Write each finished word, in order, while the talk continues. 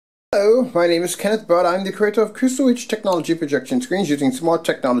Hello, my name is Kenneth Budd. I'm the creator of Crystal Edge Technology Projection Screens using Smart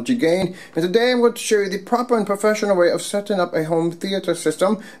Technology Gain. And today I'm going to show you the proper and professional way of setting up a home theater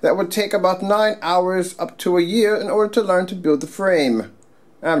system that would take about 9 hours up to a year in order to learn to build the frame.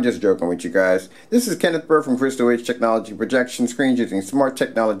 I'm just joking with you guys. This is Kenneth Budd from Crystal Edge Technology Projection Screens using Smart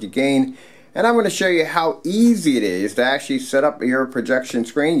Technology Gain. And I'm going to show you how easy it is to actually set up your projection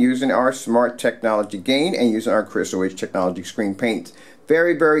screen using our Smart Technology Gain and using our Crystal Edge Technology Screen Paint.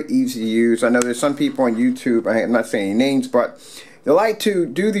 Very, very easy to use. I know there's some people on YouTube, I'm not saying any names, but they like to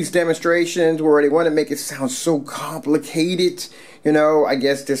do these demonstrations where they want to make it sound so complicated, you know, I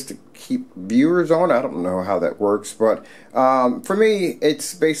guess just to keep viewers on. I don't know how that works, but for me,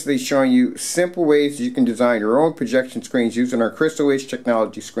 it's basically showing you simple ways you can design your own projection screens using our Crystal Edge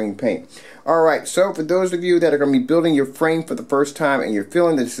Technology Screen Paint. Alright, so for those of you that are going to be building your frame for the first time and you're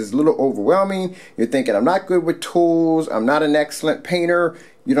feeling that this is a little overwhelming, you're thinking, I'm not good with tools, I'm not an excellent painter,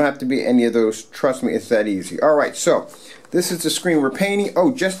 you don't have to be any of those. Trust me, it's that easy. Alright, so this is the screen we're painting.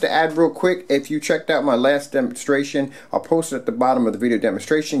 Oh, just to add real quick, if you checked out my last demonstration, I'll post it at the bottom of the video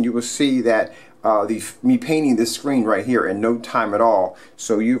demonstration. You will see that me painting this screen right here in no time at all.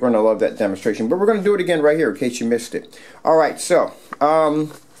 So you're going to love that demonstration. But we're going to do it again right here in case you missed it. Alright, so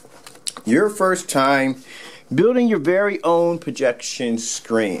your first time building your very own projection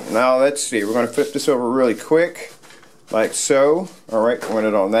screen. Now let's see, we're going to flip this over really quick like so. Alright, want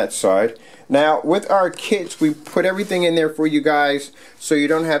it on that side. Now with our kits, we put everything in there for you guys so you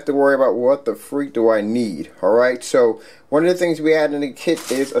don't have to worry about what the freak do I need. Alright, so one of the things we add in the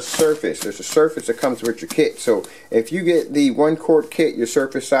kit is a surface. There's a surface that comes with your kit. So if you get the 1-quart kit, your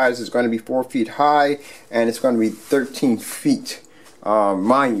surface size is going to be 4 feet high and it's going to be 13 feet.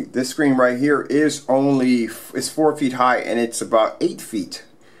 Mind you, this screen right here is 4 feet high and it's about 8 feet.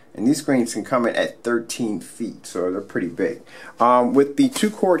 And these screens can come in at 13 feet, so they're pretty big. With the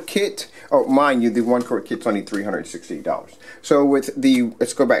 2-quart kit, oh, mind you, the 1-quart kit's only $368. So with the,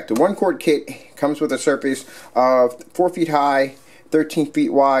 let's go back, the 1-quart kit comes with a surface of 4 feet high, 13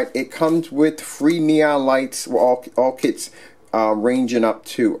 feet wide. It comes with free neon lights, all kits ranging up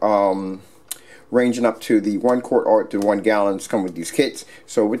to the 1-quart or to 1 gallons come with these kits.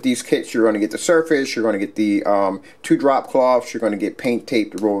 So with these kits, you're going to get the surface, you're going to get the 2 drop cloths, you're going to get paint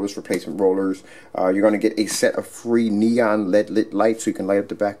tape, the rollers, replacement rollers. You're going to get a set of free neon LED lit lights so you can light up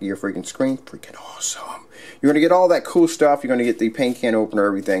the back of your freaking screen. Freaking awesome. You're going to get all that cool stuff. You're going to get the paint can opener,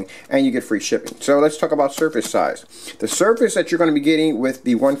 everything, and you get free shipping. So let's talk about surface size. The surface that you're going to be getting with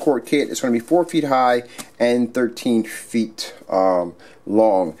the 1-quart kit is going to be 4 feet high and 13 feet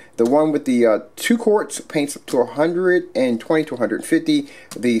long. The one with the 2 quarts paints up to 120 to 150.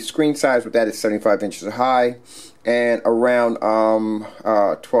 The screen size with that is 75 inches high and around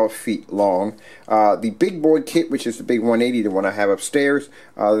 12 feet long. The big board kit, which is the big 180, the one I have upstairs,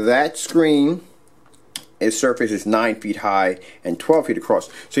 that screen, its surface is 9 feet high and 12 feet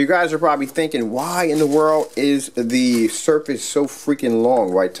across. So you guys are probably thinking, why in the world is the surface so freaking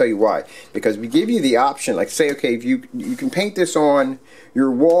long? Well, I tell you why. Because we give you the option, like say, okay, if you can paint this on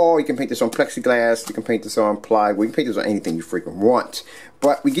your wall, you can paint this on plexiglass, you can paint this on plywood, you can paint this on anything you freaking want.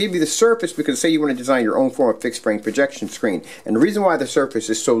 But we give you the surface because say you want to design your own form of fixed frame projection screen. And the reason why the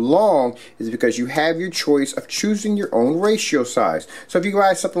surface is so long is because you have your choice of choosing your own ratio size. So if you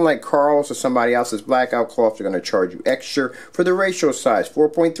buy something like Carl's or somebody else's blackout cloth, they're going to charge you extra for the ratio size.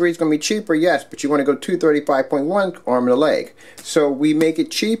 4.3 is going to be cheaper, yes, but you want to go 235.1 arm and a leg. So we make it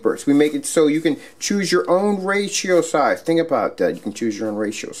cheaper. So we make it so you can choose your own ratio size. Think about that. You can choose your own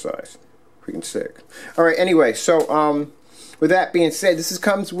ratio size. Freaking sick. Alright, anyway, so with that being said, this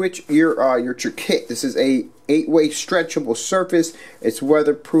comes with your kit. This is a 8-way stretchable surface. It's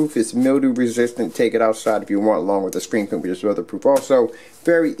weatherproof. It's mildew resistant. Take it outside if you want, along with the screen paint, which is weatherproof also.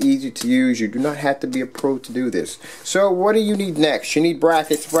 Very easy to use. You do not have to be a pro to do this. So what do you need next? You need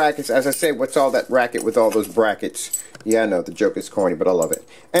brackets. Brackets. As I said, what's all that racket with all those brackets? Yeah, I know the joke is corny, but I love it.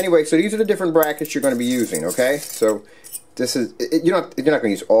 Anyway, so these are the different brackets you're going to be using. Okay, so this is, you're not going to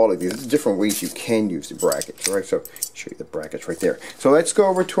use all of these. There's different ways you can use the brackets, right? So, I'll show you the brackets right there. So let's go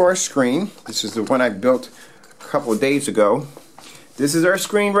over to our screen. This is the one I built a couple of days ago. This is our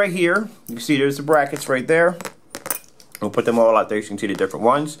screen right here. You can see there's the brackets right there. We'll put them all out there so you can see the different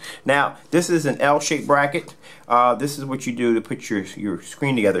ones. Now, this is an L-shaped bracket. This is what you do to put your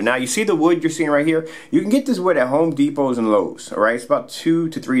screen together. Now, you see the wood you're seeing right here? You can get this wood at Home Depots and Lowe's, all right? It's about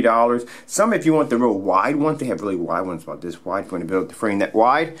 $2 to $3. Some, if you want the real wide one, they have really wide ones about this wide. If you want to build the frame that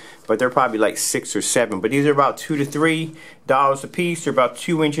wide, but they're probably like $6 or $7. But these are about $2 to $3 a piece. They're about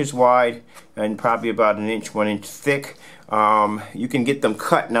 2 inches wide and probably about 1 inch, 1 inch thick. You can get them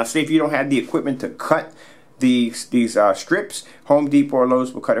cut. Now, say if you don't have the equipment to cut these strips, Home Depot or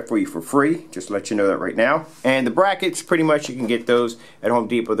Lowe's will cut it for you for free. Just to let you know that right now. And the brackets, pretty much you can get those at Home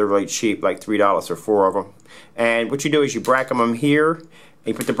Depot. They're really cheap, like $3 for 4 of them. And what you do is you bracket them here, and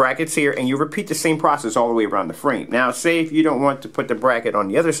you put the brackets here, and you repeat the same process all the way around the frame. Now, say if you don't want to put the bracket on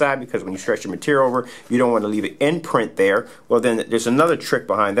the other side, because when you stretch your material over, you don't want to leave an imprint there, well then there's another trick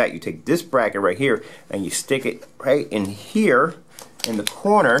behind that. You take this bracket right here, and you stick it right in here, in the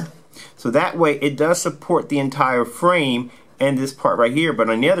corner, so that way it does support the entire frame and this part right here, but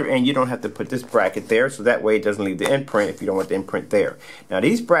on the other end you don't have to put this bracket there, so that way it doesn't leave the imprint if you don't want the imprint there. Now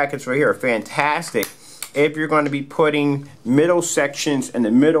these brackets right here are fantastic if you're going to be putting middle sections in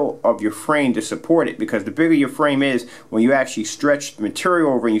the middle of your frame to support it, because the bigger your frame is, when you actually stretch the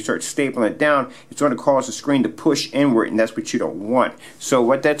material over and you start stapling it down, it's going to cause the screen to push inward, and that's what you don't want. So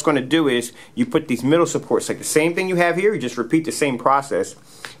what that's going to do is you put these middle supports, like the same thing you have here, you just repeat the same process,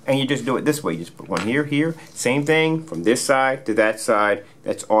 and you just do it this way. You just put one here, here, same thing from this side to that side.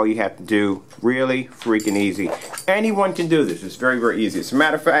 That's all you have to do. Really freaking easy. Anyone can do this. It's very, very easy. As a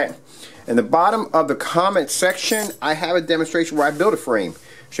matter of fact, in the bottom of the comment section, I have a demonstration where I built a frame.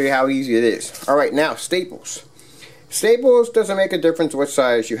 Show you how easy it is. Alright, now staples. Staples doesn't make a difference what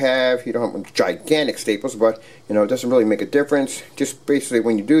size you have. You don't have gigantic staples, but you know, it doesn't really make a difference. Just basically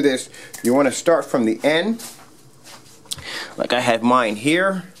when you do this, you want to start from the end. Like I have mine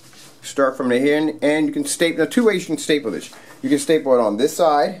here. Start from the end, and you can staple. There are two ways you can staple this. You can staple it on this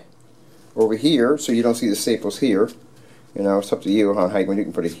side, over here, so you don't see the staples here. You know, it's up to you on how you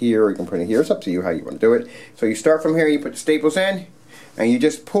can put it here, or you can put it here. It's up to you how you want to do it. So you start from here, you put the staples in, and you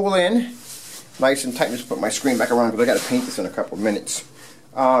just pull in, nice and tight. Just put my screen back around because I got to paint this in a couple of minutes.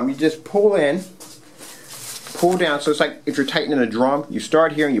 You just pull in, pull down. So it's like if you're tightening a drum, you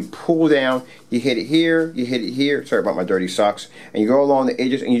start here and you pull down. You hit it here, you hit it here. Sorry about my dirty socks. And you go along the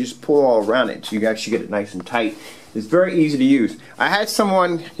edges and you just pull all around it, so you actually get it nice and tight. It's very easy to use. I had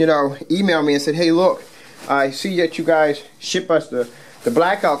someone, you know, email me and said, hey, look, I see that you guys ship us the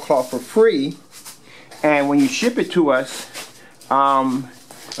blackout cloth for free, and when you ship it to us, I'm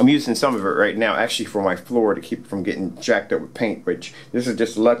using some of it right now actually for my floor to keep it from getting jacked up with paint, which this is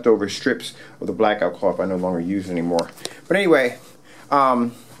just leftover strips of the blackout cloth I no longer use anymore. But anyway,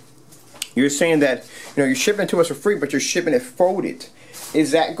 you're saying that, you know, you're shipping it to us for free, but you're shipping it folded.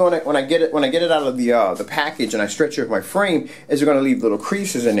 Is that gonna, when I get it out of the package and I stretch it with my frame, is it gonna leave little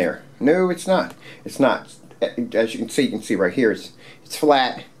creases in there? No, it's not. It's not. As you can see right here, it's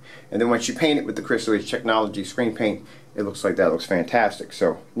flat, and then once you paint it with the Crystal Edge Technology screen paint, it looks like that. It looks fantastic.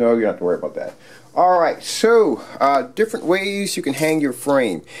 So no, you don't have to worry about that. Alright, so different ways you can hang your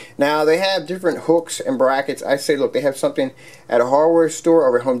frame. Now they have different hooks and brackets. I say, look, they have something at a hardware store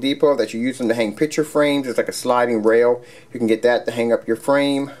or at Home Depot that you use them to hang picture frames. It's like a sliding rail. You can get that to hang up your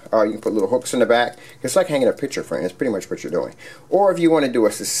frame. You can put little hooks in the back. It's like hanging a picture frame. That's pretty much what you're doing. Or if you want to do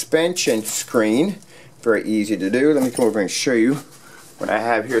a suspension screen, very easy to do. Let me come over and show you what I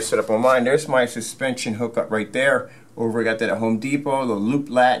have here set up on mine. There's my suspension hookup right there. Over, I got that at Home Depot, the loop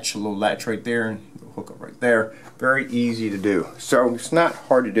latch, a little latch right there, and hook up right there. Very easy to do. So it's not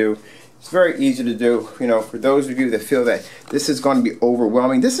hard to do. It's very easy to do. You know, for those of you that feel that this is going to be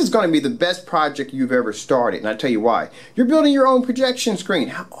overwhelming, this is going to be the best project you've ever started, and I'll tell you why. You're building your own projection screen.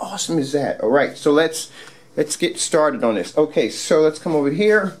 How awesome is that? All right, so let's get started on this. Okay, so let's come over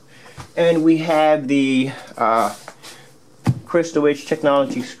here, and we have the Crystal Edge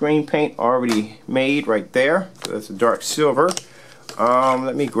Technology screen paint already made right there. So that's a dark silver.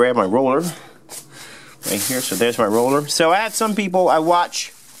 Let me grab my roller right here. So there's my roller. So I have some people I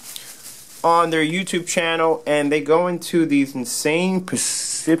watch on their YouTube channel, and they go into these insane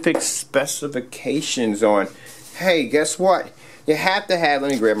specific specifications on, hey, guess what? You have to have,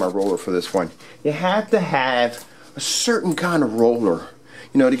 let me grab my roller for this one. You have to have a certain kind of roller,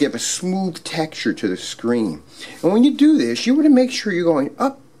 you know, to give a smooth texture to the screen. And when you do this, you want to make sure you're going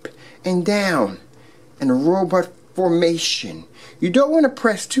up and down in a robot formation. You don't want to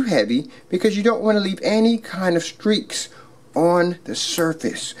press too heavy because you don't want to leave any kind of streaks on the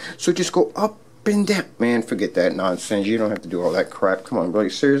surface. So just go up and down. Man, forget that nonsense. You don't have to do all that crap. Come on, really,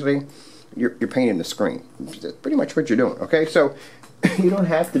 seriously? You're painting the screen. That's pretty much what you're doing, okay? So you don't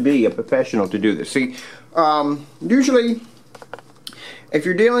have to be a professional to do this. See, usually, if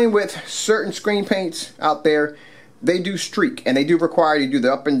you're dealing with certain screen paints out there, they do streak, and they do require you to do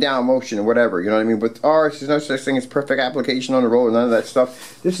the up and down motion or whatever, you know what I mean? With ours, there's no such thing as perfect application on the roller, none of that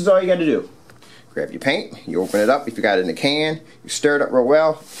stuff. This is all you got to do. Grab your paint, you open it up, if you got it in a can, you stir it up real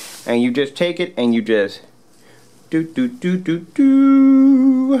well, and you just take it and you just do.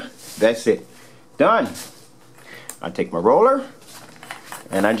 That's it. Done. I take my roller,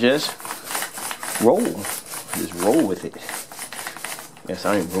 and I just roll. Just roll with it. Yes,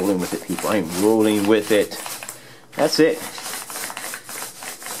 I am rolling with it, people. I am rolling with it. That's it.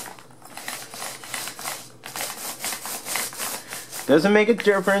 Doesn't make a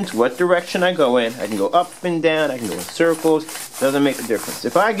difference what direction I go in. I can go up and down. I can go in circles. Doesn't make a difference.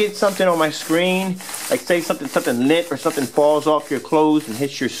 If I get something on my screen, like say something lit or something falls off your clothes and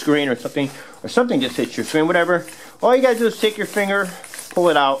hits your screen or something just hits your screen, whatever, all you gotta do is take your finger, pull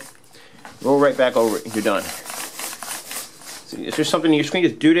it out, roll right back over it, and you're done. See, if there's something in your screen,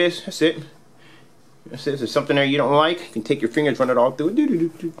 just do this. That's it. That's it. If there's something there you don't like, you can take your fingers, run it all through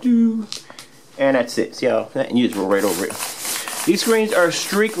it, and that's it. See how? And you just roll right over it. These screens are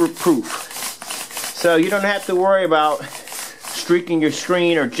streak proof, so you don't have to worry about streaking your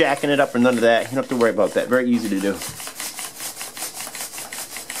screen or jacking it up or none of that. You don't have to worry about that. Very easy to do.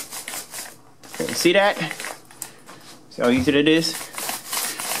 Okay, see that? See how easy it is?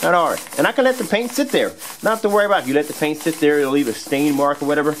 Not hard. And I can let the paint sit there. Not have to worry about it. You let the paint sit there, it'll leave a stain mark or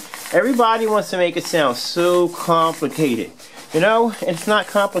whatever. Everybody wants to make it sound so complicated. You know, it's not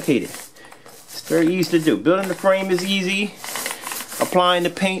complicated. It's very easy to do. Building the frame is easy. Applying the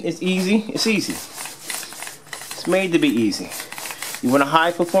paint is easy. It's easy. It's made to be easy. You want a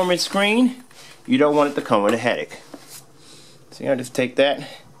high performance screen, you don't want it to come with a headache. So I'll just take that,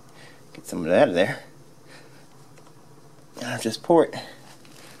 get some of that out of there, and I'll just pour it.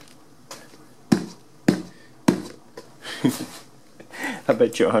 I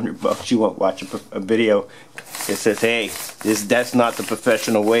bet you $100 you won't watch a video that says, hey, that's not the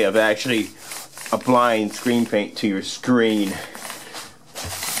professional way of actually applying screen paint to your screen.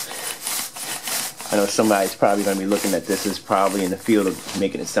 I know somebody's probably going to be looking at this, is probably in the field of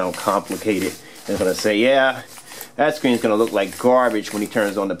making it sound complicated. They're going to say, yeah, that screen's going to look like garbage when he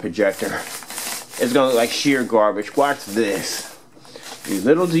turns on the projector. It's going to look like sheer garbage. Watch this.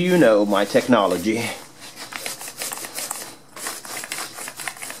 Little do you know my technology.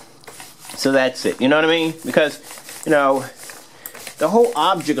 So that's it. You know what I mean? Because, you know, the whole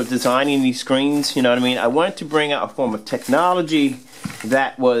object of designing these screens, you know what I mean? I wanted to bring out a form of technology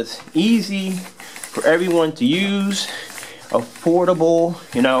that was easy for everyone to use, affordable.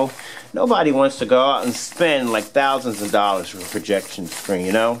 You know, nobody wants to go out and spend like thousands of dollars for a projection screen,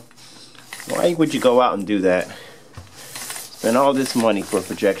 you know? Why would you go out and do that? Spend all this money for a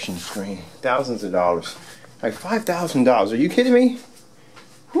projection screen. Thousands of dollars. Like $5,000. Are you kidding me?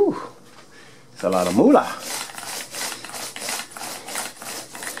 Whew. It's a lot of moolah.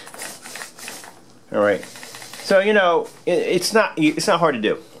 Alright. So, you know, it's not hard to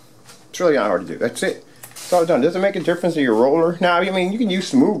do. It's really not hard to do. That's it. It's all done. Does it make a difference in your roller? Now, I mean, you can use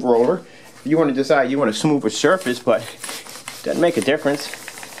smooth roller if you want to decide you want a smoother surface, but it doesn't make a difference.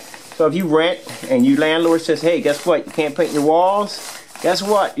 So if you rent and your landlord says, hey, guess what? You can't paint your walls. Guess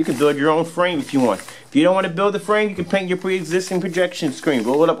what? You can build your own frame if you want. If you don't want to build the frame, you can paint your pre-existing projection screen.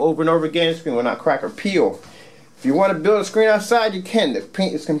 Roll it up over and over again. The screen will not crack or peel. If you want to build a screen outside, you can. The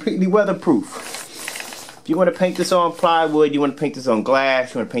paint is completely weatherproof. If you want to paint this on plywood, you want to paint this on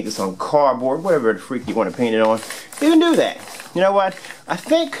glass, you want to paint this on cardboard, whatever the freak you want to paint it on, you can do that. You know what? I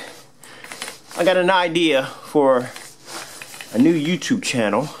think I got an idea for a new YouTube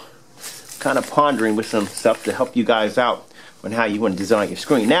channel. Kind of pondering with some stuff to help you guys out on how you want to design your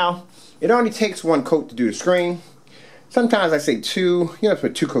screen. Now, it only takes one coat to do the screen. Sometimes I say two. You don't have to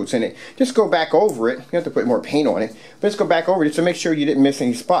put 2 coats in it. Just go back over it. You have to put more paint on it. But just go back over it to make sure you didn't miss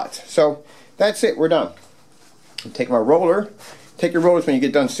any spots. So that's it. We're done. Take my roller. Take your rollers when you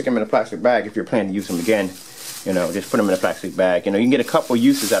get done. Stick them in a plastic bag if you're planning to use them again. You know, just put them in a plastic bag. You know, you can get a couple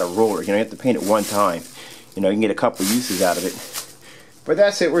uses out of rollers. You know, you have to paint it one time. You know, you can get a couple uses out of it. But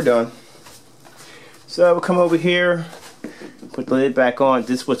that's it. We're done. So we'll come over here. Put the lid back on.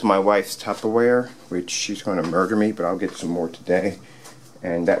 This was my wife's Tupperware, which she's going to murder me, but I'll get some more today.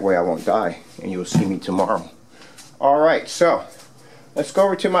 And that way I won't die. And you'll see me tomorrow. Alright, so let's go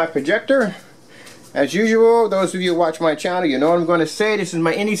over to my projector. As usual, those of you who watch my channel, you know what I'm going to say. This is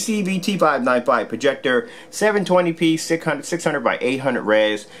my NEC BT595 projector, 720p, 600 by 800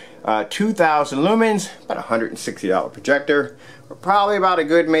 res, 2,000 lumens, about $160 projector. We're probably about a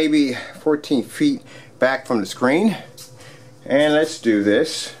good maybe 14 feet back from the screen. And let's do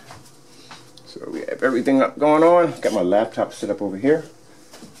this. So we have everything up going on. Got my laptop set up over here.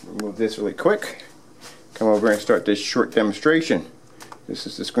 Remove this really quick. Come over and start this short demonstration. This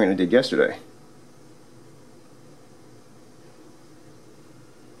is the screen I did yesterday.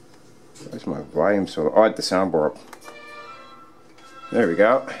 That's my volume, so I'll add the soundbar up. There we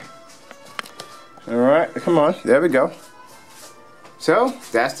go. Alright, come on, there we go. So,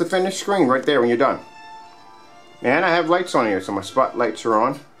 that's the finished screen right there when you're done. And I have lights on here, so my spotlights are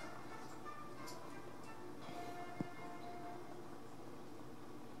on.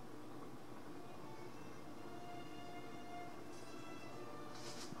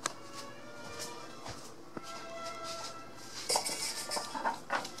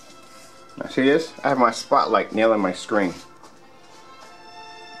 See this? I have my spotlight nailing my screen.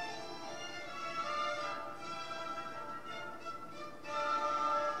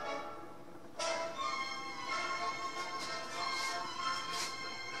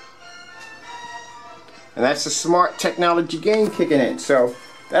 And that's the smart technology gain kicking in. So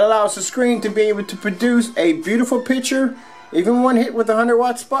that allows the screen to be able to produce a beautiful picture, even one hit with a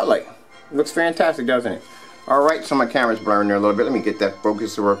 100-watt spotlight. It looks fantastic, doesn't it? Alright, so my camera's blurring there a little bit. Let me get that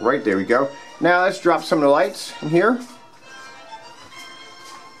focus to work right. There we go. Now let's drop some of the lights in here.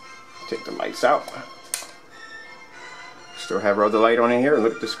 Take the lights out. Still have our other light on in here.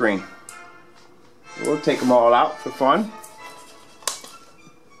 Look at the screen. We'll take them all out for fun.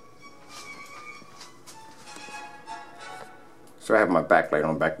 So I have my backlight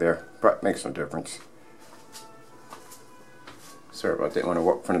on back there, but makes no difference. Sorry about that. I want to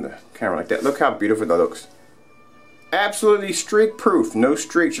walk in front of the camera like that. Look how beautiful that looks. Absolutely streak proof. No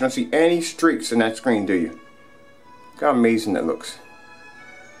streaks. You don't see any streaks in that screen, do you? Look how amazing that looks.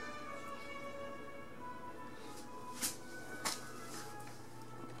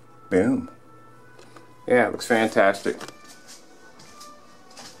 Boom. Yeah, it looks fantastic.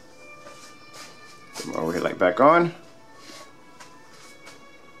 Put my overhead light back on.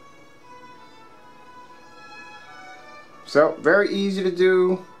 So, very easy to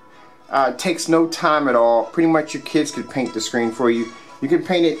do. Takes no time at all. Pretty much your kids could paint the screen for you. You can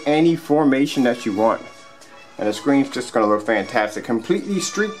paint it any formation that you want. And the screen's just going to look fantastic. Completely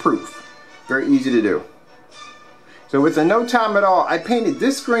streak proof. Very easy to do. So with a no time at all, I painted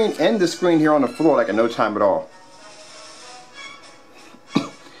this screen and the screen here on the floor like a no time at all.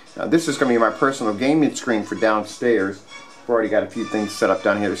 Now this is going to be my personal gaming screen for downstairs. I've already got a few things set up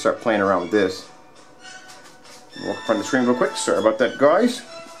down here to start playing around with this. Walk in front of the screen real quick. Sorry about that, guys.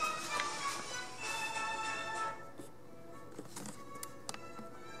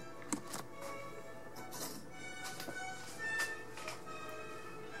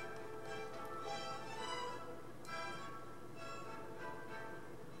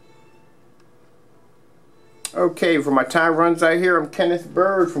 Okay, for my time runs out here, I'm Kenneth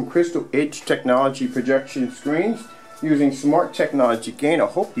Bird from Crystal Edge Technology Projection Screens using smart technology gain. I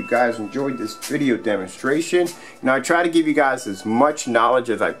hope you guys enjoyed this video demonstration. Now I try to give you guys as much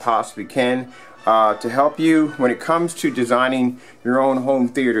knowledge as I possibly can to help you when it comes to designing your own home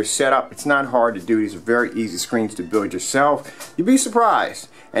theater setup. It's not hard to do. These are very easy screens to build yourself. You'd be surprised.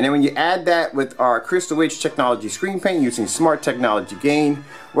 And then when you add that with our Crystal Edge Technology Screen Paint using smart technology gain,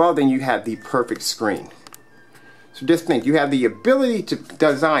 well then you have the perfect screen. So just think, you have the ability to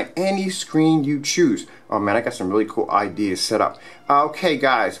design any screen you choose. Oh man, I got some really cool ideas set up. Okay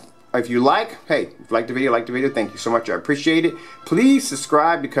guys, if you like the video, thank you so much, I appreciate it. Please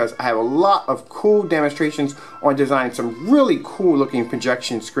subscribe because I have a lot of cool demonstrations on designing some really cool looking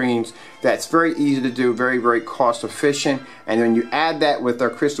projection screens that's very easy to do, very, very cost efficient. And when you add that with our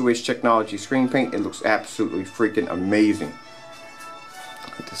Crystal Edge Technology Screen Paint, it looks absolutely freaking amazing.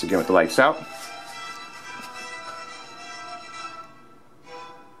 Put this again with the lights out.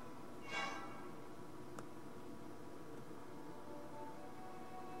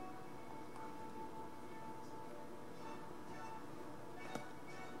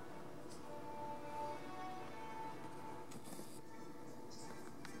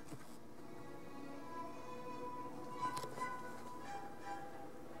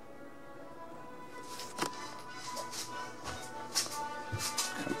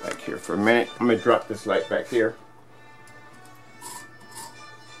 Here for a minute. I'm going to drop this light back here.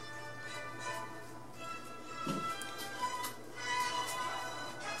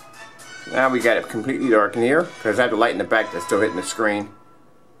 Now we got it completely dark in here because I have the light in the back that's still hitting the screen.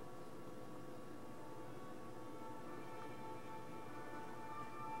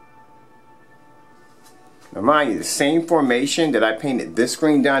 Now mind you, the same formation that I painted this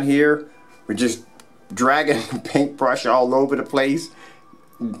screen down here, we're just dragging the paintbrush all over the place.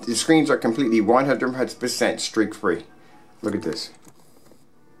 The screens are completely 100% streak free. Look at this.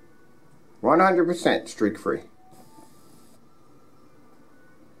 100% streak free.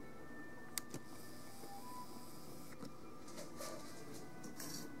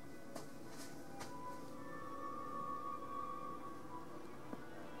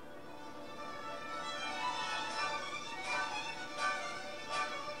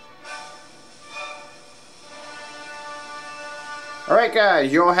 Alright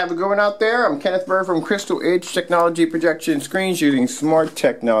guys, you all have a good one out there. I'm Kenneth Bird from Crystal Edge Technology Projection Screens using smart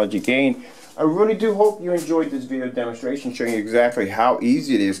technology gain. I really do hope you enjoyed this video demonstration showing you exactly how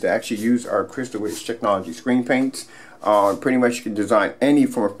easy it is to actually use our Crystal Edge Technology Screen Paints. Pretty much you can design any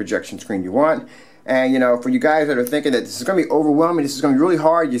form of projection screen you want. And you know, for you guys that are thinking that this is going to be overwhelming, this is going to be really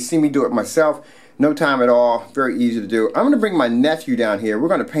hard, you see me do it myself. No time at all, very easy to do. I'm going to bring my nephew down here. We're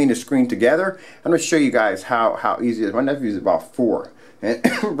going to paint a screen together. I'm going to show you guys how easy it is. My nephew is about 4. And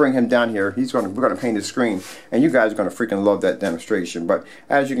bring him down here. We're going to paint the screen, and you guys are going to freaking love that demonstration. But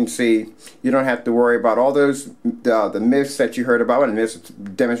as you can see, you don't have to worry about all those the myths that you heard about, and myths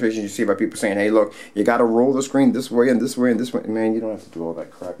demonstrations you see about people saying, "Hey, look, you got to roll the screen this way and this way and this way." Man, you don't have to do all that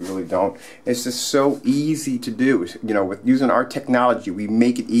crap. You really don't. It's just so easy to do. You know, with using our technology, we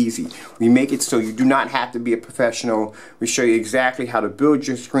make it easy. We make it so you do not have to be a professional. We show you exactly how to build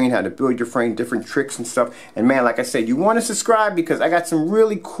your screen, how to build your frame, different tricks and stuff. And man, like I said, you want to subscribe because I got some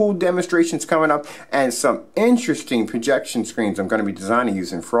really cool demonstrations coming up and some interesting projection screens I'm going to be designing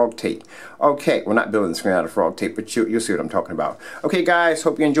using frog tape. Okay, we're not building the screen out of frog tape, but you'll see what I'm talking about. Okay guys,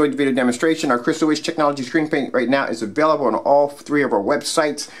 hope you enjoyed the video demonstration. Our Crystal Witch Technology screen paint right now is available on all 3 of our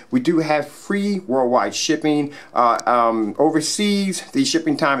websites. We do have free worldwide shipping. Overseas, the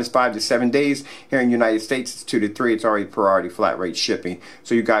shipping time is 5 to 7 days. Here in the United States, it's 2 to 3. It's already priority flat rate shipping.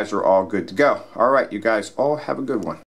 So you guys are all good to go. All right, you guys all have a good one.